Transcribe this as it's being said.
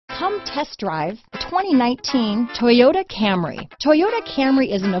Come test drive the 2019 Toyota Camry. Toyota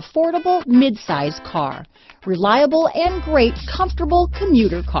Camry is an affordable mid-size car. Reliable and great comfortable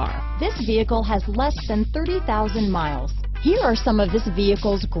commuter car. This vehicle has less than 30,000 miles. Here are some of this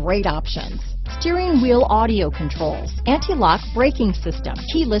vehicle's great options: steering wheel audio controls, anti-lock braking system,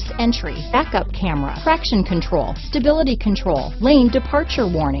 keyless entry, backup camera, traction control, stability control, lane departure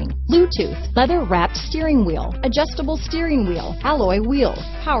warning, Bluetooth, leather-wrapped steering wheel, adjustable steering wheel, alloy wheels,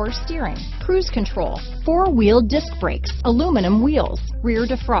 power steering, cruise control, four-wheel disc brakes, aluminum wheels, rear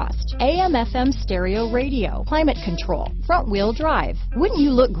defrost, AM/FM stereo radio, climate control, front-wheel drive. Wouldn't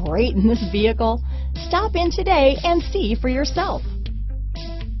you look great in this vehicle? Stop in today and see for yourself.